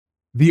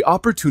The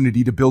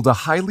opportunity to build a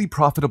highly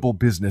profitable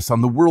business on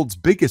the world's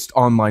biggest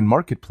online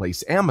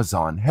marketplace,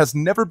 Amazon, has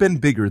never been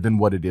bigger than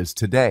what it is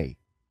today.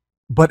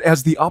 But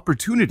as the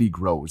opportunity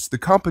grows, the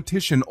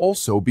competition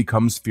also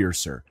becomes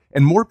fiercer,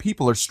 and more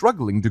people are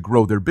struggling to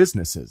grow their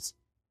businesses.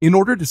 In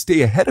order to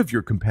stay ahead of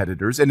your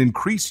competitors and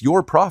increase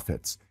your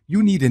profits,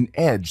 you need an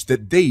edge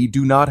that they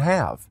do not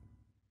have.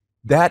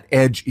 That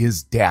edge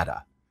is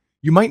data.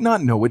 You might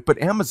not know it, but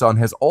Amazon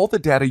has all the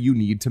data you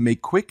need to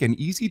make quick and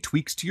easy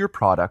tweaks to your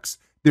products,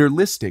 their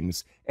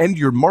listings, and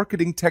your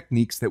marketing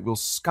techniques that will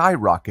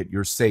skyrocket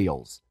your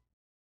sales.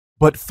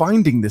 But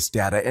finding this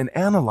data and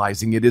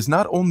analyzing it is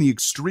not only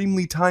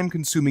extremely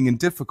time-consuming and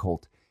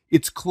difficult,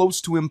 it's close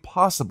to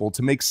impossible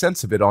to make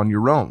sense of it on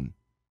your own.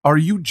 Are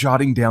you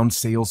jotting down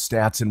sales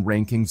stats and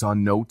rankings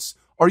on notes?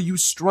 Are you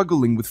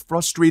struggling with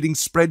frustrating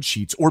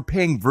spreadsheets or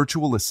paying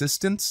virtual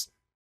assistants?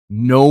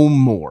 No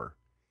more.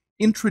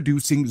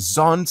 Introducing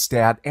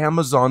ZonStat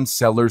Amazon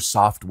Seller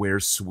Software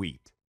Suite.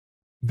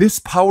 This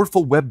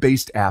powerful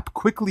web-based app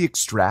quickly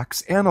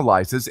extracts,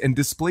 analyzes, and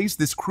displays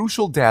this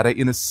crucial data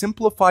in a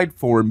simplified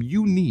form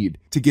you need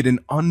to get an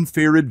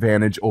unfair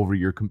advantage over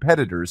your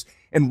competitors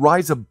and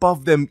rise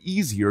above them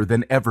easier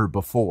than ever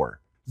before.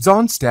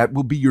 ZonStat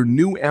will be your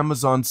new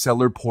Amazon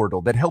seller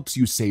portal that helps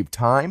you save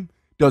time,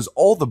 does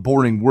all the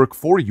boring work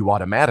for you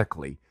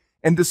automatically,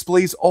 and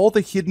displays all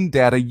the hidden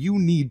data you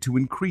need to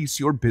increase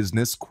your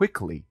business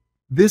quickly.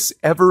 This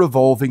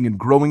ever-evolving and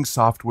growing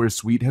software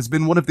suite has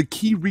been one of the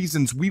key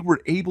reasons we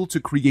were able to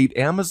create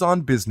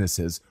Amazon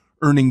businesses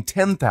earning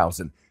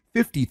 $10,000,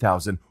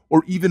 $50,000,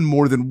 or even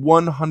more than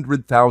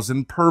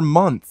 $100,000 per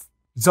month.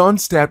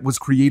 ZonStat was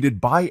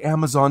created by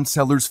Amazon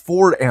sellers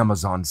for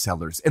Amazon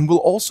sellers and will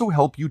also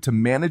help you to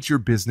manage your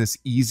business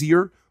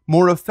easier,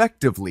 more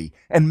effectively,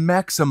 and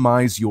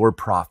maximize your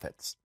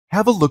profits.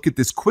 Have a look at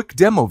this quick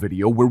demo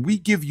video where we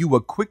give you a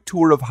quick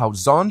tour of how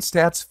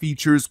ZonStat's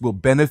features will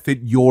benefit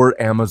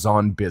your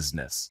Amazon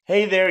business.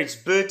 Hey there, it's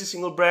Bert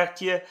Singelbracht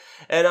here,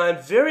 and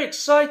I'm very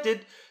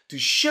excited to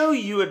show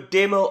you a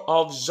demo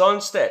of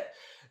ZonStat,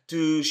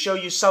 to show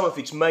you some of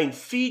its main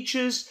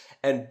features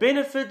and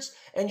benefits,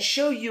 and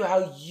show you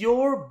how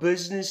your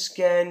business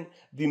can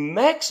be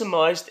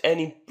maximized and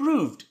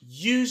improved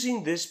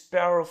using this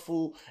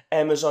powerful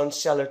Amazon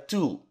seller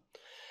tool.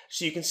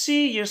 So you can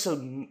see here's a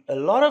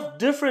lot of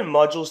different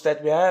modules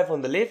that we have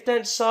on the left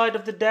hand side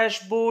of the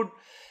dashboard.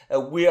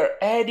 We are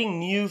adding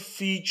new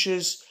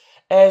features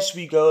as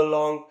we go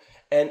along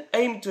and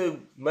aim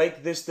to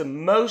make this the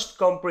most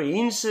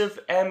comprehensive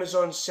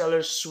Amazon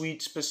seller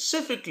suite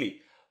specifically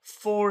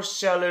for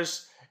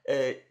sellers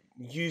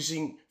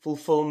using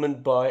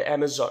fulfillment by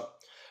Amazon.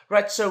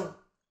 Right, so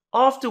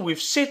after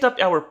we've set up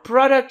our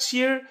products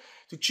here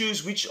to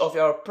choose which of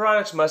our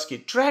products must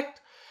get tracked,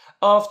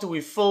 after we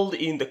filled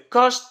in the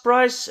cost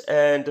price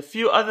and a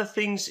few other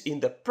things in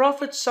the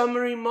profit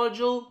summary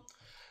module,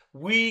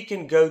 we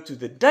can go to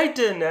the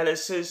data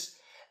analysis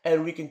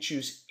and we can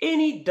choose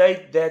any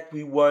date that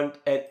we want,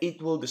 and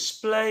it will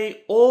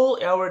display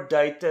all our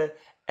data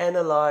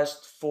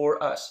analyzed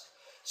for us.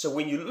 So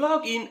when you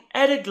log in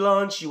at a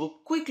glance, you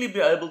will quickly be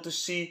able to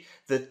see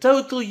the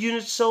total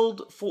units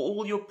sold for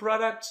all your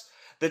products,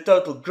 the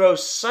total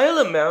gross sale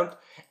amount,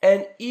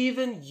 and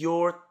even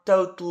your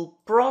total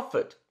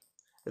profit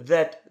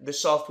that the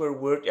software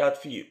worked out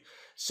for you.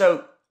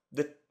 So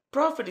the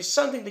profit is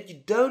something that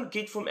you don't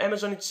get from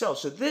Amazon itself.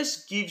 So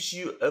this gives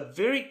you a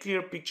very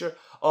clear picture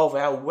of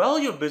how well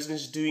your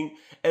business is doing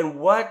and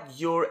what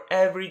your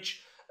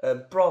average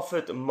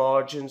profit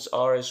margins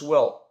are as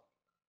well.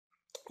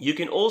 You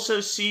can also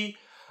see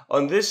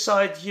on this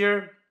side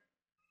here,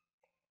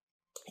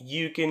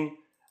 you can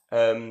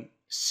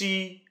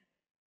see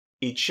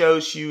it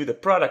shows you the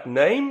product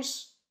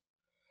names,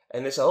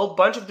 and there's a whole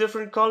bunch of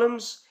different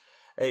columns.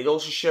 It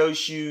also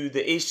shows you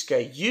the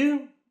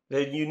SKU,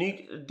 the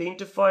unique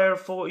identifier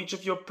for each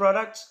of your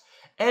products,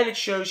 and it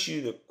shows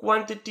you the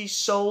quantity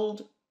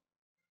sold,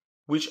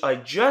 which I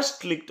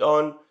just clicked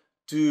on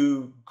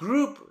to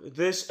group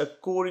this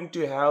according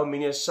to how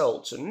many are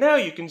sold. So now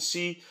you can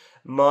see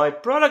my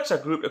products are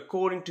grouped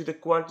according to the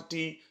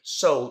quantity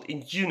sold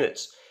in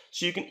units.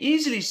 So you can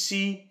easily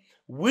see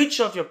which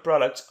of your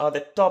products are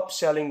the top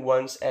selling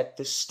ones at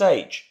this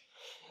stage.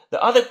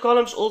 The other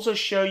columns also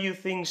show you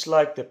things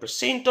like the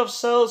percent of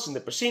sales and the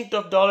percent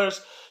of dollars.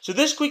 So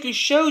this quickly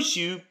shows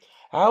you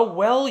how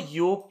well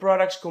your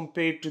products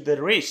compare to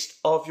the rest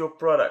of your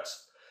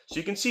products. So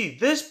you can see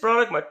this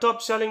product, my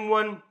top selling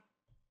one,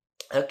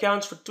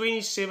 accounts for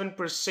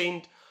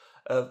 27%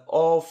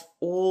 of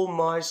all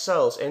my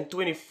sales and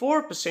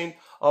 24%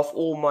 of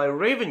all my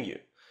revenue.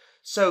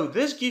 So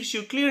this gives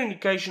you a clear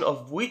indication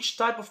of which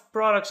type of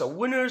products are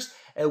winners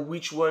and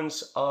which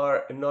ones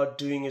are not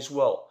doing as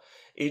well.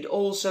 It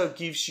also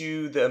gives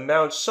you the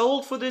amount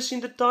sold for this in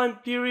the time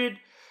period.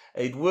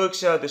 It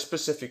works out the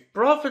specific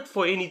profit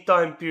for any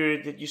time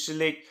period that you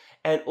select,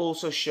 and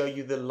also show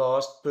you the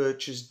last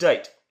purchase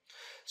date.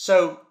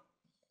 So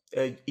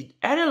it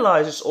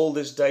analyzes all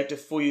this data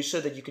for you so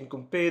that you can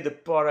compare the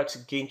products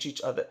against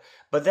each other.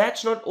 But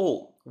that's not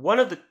all. One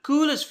of the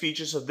coolest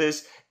features of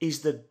this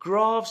is the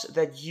graphs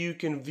that you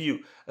can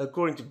view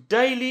according to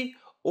daily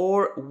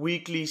or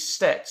weekly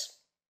stats.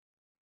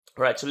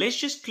 Right, so let's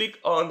just click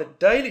on the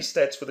daily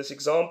stats for this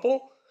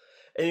example,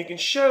 and you can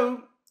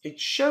it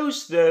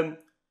shows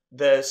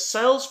the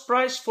sales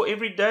price for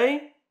every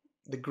day,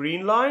 the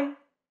green line,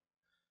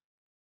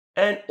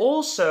 and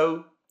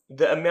also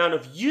the amount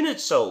of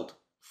units sold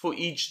for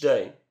each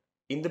day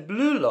in the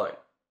blue line.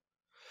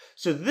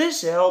 So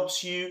this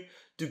helps you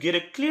to get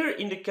a clear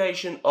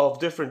indication of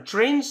different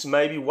trends,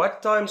 maybe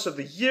what times of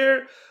the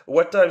year,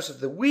 what times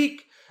of the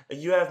week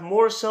you have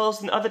more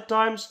sales than other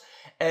times,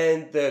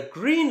 and the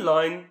green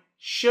line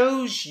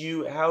shows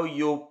you how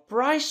your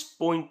price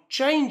point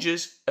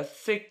changes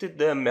affected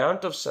the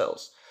amount of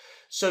sales.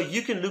 So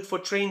you can look for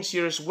trends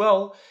here as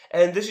well,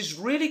 and this is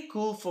really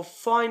cool for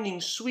finding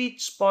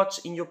sweet spots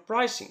in your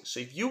pricing. So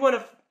if you want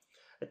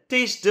to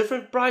test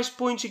different price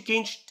points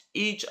against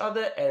each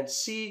other and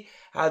see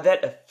how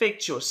that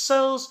affects your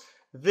sales,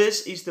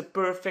 this is the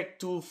perfect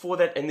tool for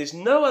that, and there's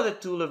no other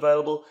tool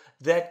available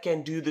that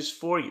can do this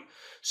for you.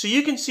 So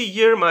you can see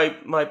here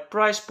my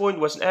price point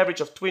was an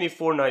average of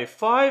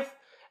 $24.95,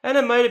 and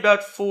I made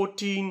about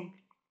 14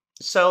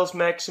 sales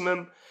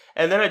maximum,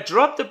 and then I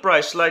dropped the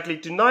price slightly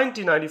to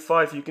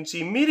 $19.95. You can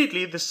see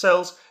immediately the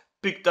sales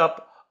picked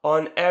up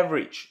on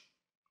average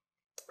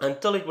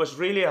until it was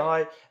really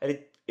high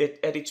at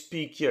its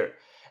peak here.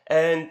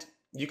 And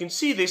you can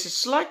see there's a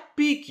slight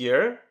peak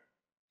here,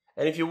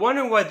 and if you're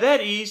wondering why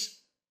that is,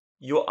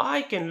 your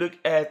eye can look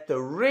at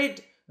the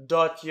red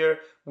dot here,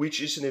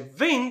 which is an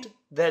event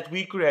that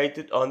we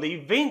created on the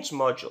events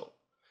module.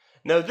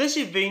 Now this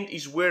event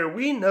is where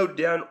we note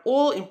down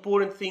all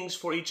important things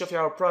for each of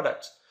our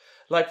products.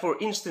 Like for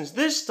instance,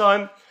 this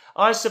time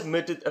I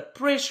submitted a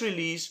press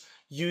release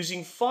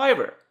using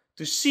Fiverr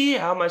to see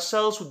how my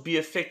sales would be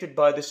affected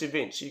by this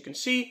event. So you can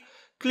see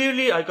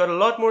clearly I got a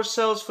lot more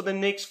sales for the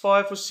next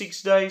 5 or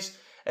 6 days,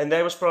 and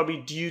that was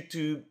probably due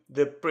to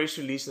the press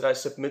release that I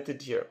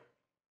submitted here.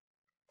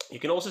 You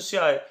can also see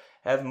I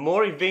have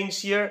more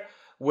events here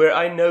where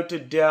I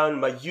noted down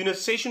my unit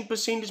session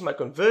percentage, my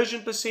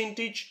conversion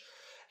percentage.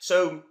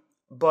 So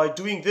by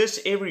doing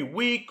this every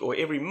week or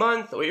every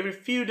month or every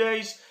few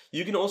days,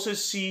 you can also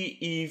see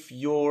if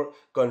your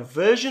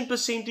conversion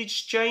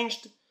percentage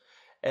changed,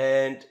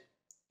 and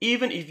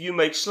even if you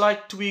make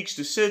slight tweaks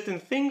to certain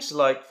things,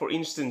 like for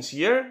instance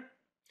here,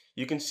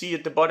 you can see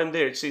at the bottom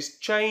there it says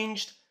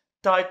changed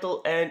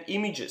title and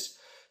images.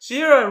 So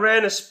here I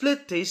ran a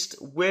split test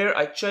where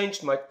I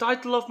changed my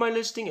title of my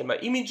listing and my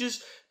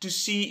images to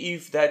see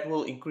if that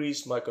will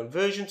increase my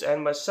conversions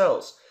and my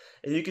sales.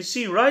 And you can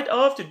see right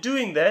after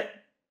doing that,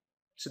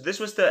 so this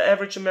was the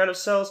average amount of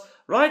sales,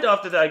 right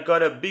after that I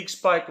got a big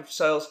spike of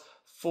sales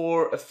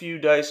for a few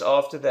days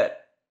after that.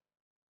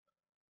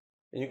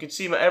 And you can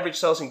see my average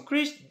sales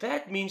increased.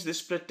 That means the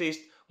split test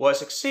was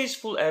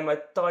successful and my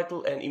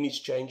title and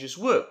image changes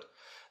worked.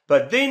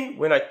 But then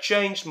when I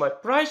changed my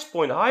price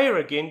point higher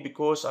again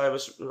because I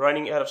was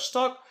running out of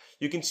stock,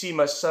 you can see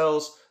my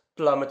sales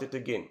plummeted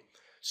again.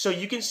 So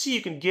you can see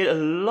you can get a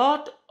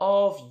lot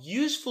of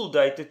useful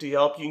data to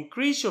help you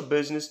increase your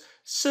business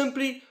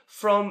simply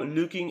from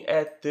looking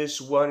at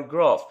this one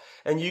graph.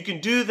 And you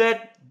can do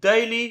that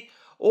daily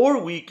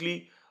or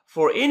weekly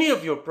for any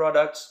of your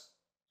products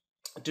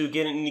to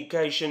get an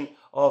indication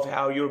of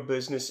how your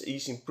business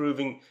is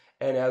improving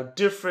and how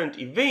different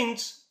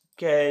events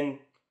can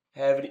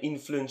have an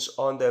influence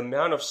on the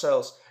amount of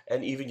sales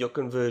and even your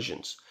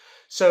conversions.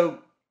 So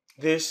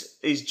this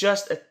is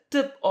just a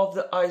tip of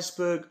the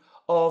iceberg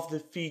of the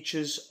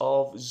features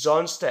of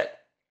ZonStat.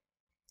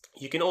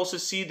 You can also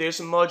see there's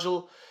a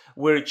module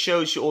where it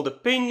shows you all the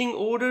pending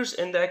orders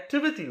and the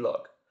activity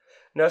log.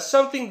 Now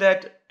something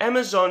that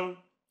Amazon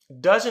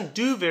doesn't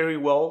do very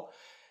well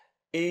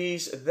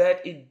is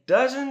that it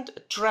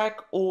doesn't track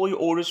all your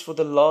orders for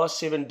the last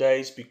 7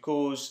 days,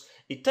 because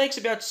it takes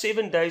about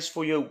 7 days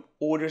for your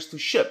orders to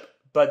ship.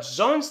 But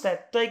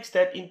ZonStat takes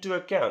that into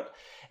account.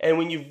 And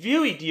when you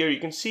view it here, you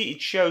can see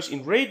it shows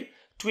in red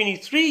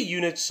 23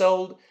 units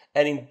sold,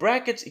 and in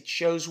brackets it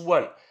shows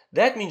 1.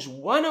 That means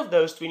one of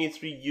those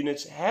 23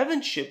 units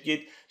haven't shipped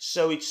yet,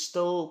 so it's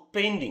still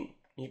pending.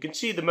 You can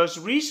see the most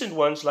recent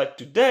ones, like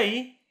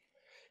today,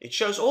 it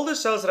shows all the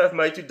sales that I've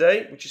made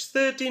today, which is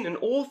 13, and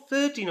all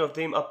 13 of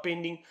them are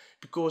pending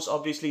because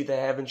obviously they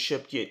haven't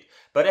shipped yet.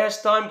 But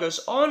as time goes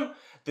on,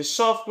 the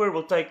software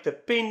will take the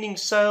pending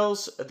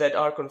sales that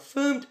are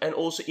confirmed and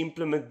also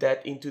implement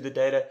that into the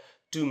data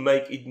to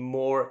make it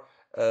more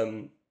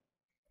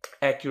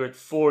accurate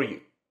for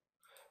you.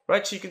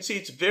 Right, so you can see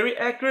it's very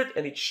accurate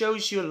and it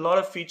shows you a lot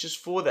of features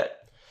for that.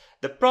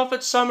 The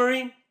profit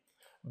summary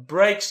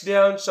breaks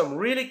down some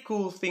really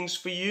cool things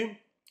for you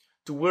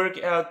to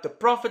work out the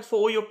profit for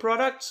all your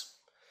products.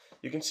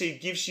 You can see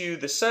it gives you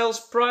the sales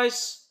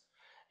price,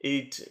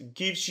 it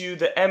gives you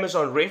the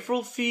Amazon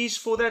referral fees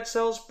for that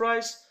sales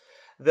price,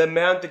 the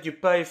amount that you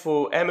pay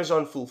for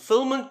Amazon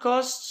fulfillment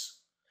costs,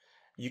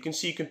 You can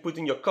see you can put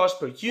in your cost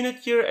per unit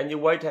here and your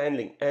weight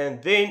handling,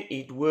 and then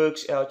it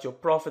works out your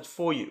profit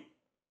for you.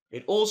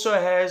 It also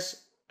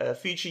has a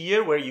feature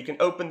here where you can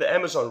open the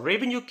Amazon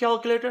revenue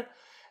calculator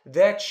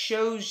that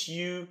shows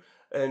you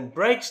and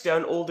breaks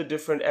down all the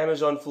different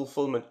Amazon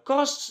fulfillment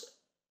costs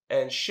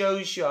and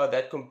shows you how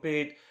that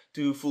compared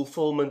to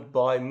fulfillment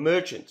by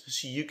merchant,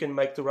 so you can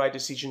make the right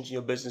decisions in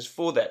your business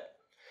for that.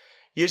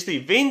 Here's the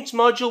events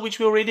module, which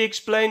we already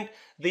explained.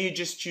 There you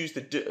just choose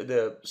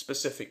the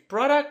specific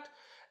product,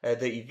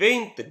 the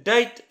event, the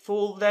date for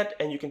all that,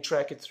 and you can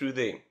track it through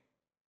there.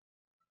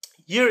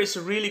 Here is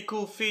a really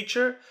cool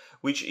feature,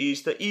 which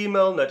is the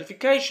email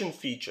notification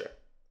feature.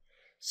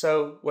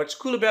 So what's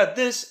cool about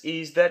this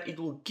is that it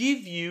will give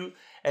you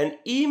an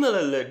email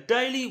alert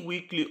daily,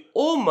 weekly,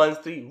 or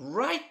monthly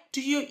right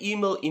to your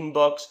email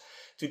inbox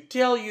to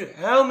tell you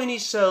how many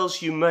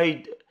sales you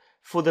made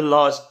for the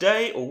last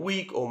day or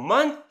week or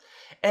month,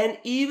 and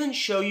even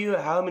show you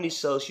how many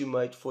sales you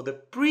made for the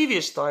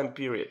previous time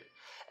period.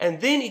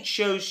 And then it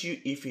shows you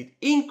if it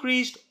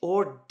increased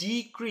or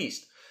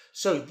decreased.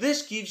 So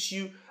this gives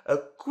you a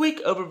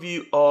quick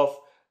overview of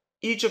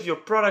each of your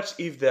products,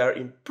 if they are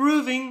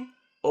improving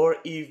or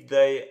if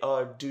they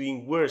are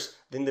doing worse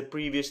than the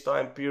previous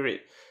time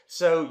period.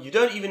 So you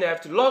don't even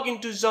have to log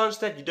into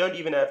ZonStat, you don't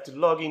even have to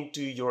log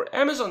into your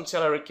Amazon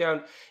seller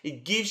account.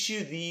 It gives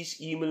you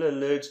these email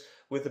alerts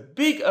with a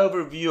big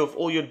overview of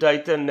all your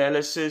data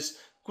analysis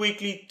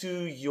quickly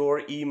to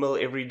your email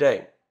every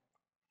day.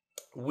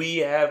 We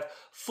have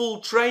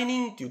full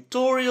training,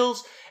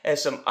 tutorials, and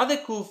some other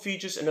cool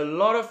features and a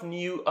lot of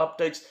new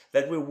updates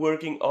that we're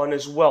working on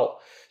as well.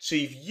 So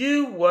if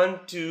you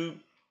want to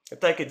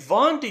take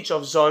advantage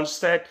of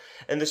ZonStat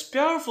and this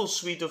powerful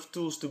suite of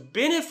tools to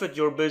benefit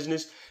your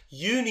business,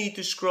 you need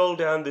to scroll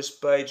down this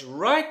page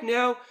right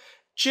now.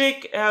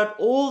 Check out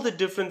all the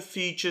different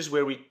features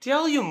where we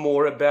tell you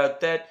more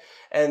about that,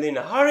 and then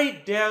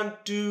hurry down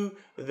to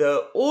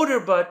the order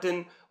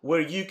button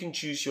where you can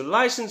choose your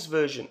license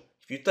version.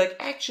 If you take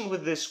action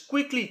with this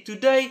quickly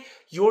today,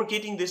 you're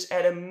getting this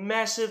at a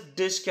massive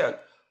discount.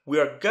 We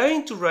are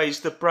going to raise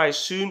the price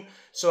soon,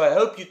 so I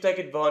hope you take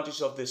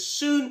advantage of this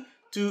soon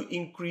to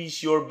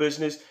increase your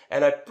business,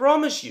 and I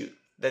promise you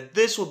that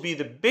this will be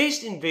the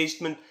best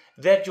investment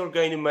that you're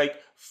going to make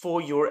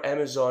for your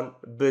Amazon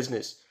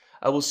business.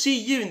 I will see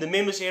you in the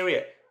members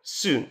area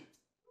soon.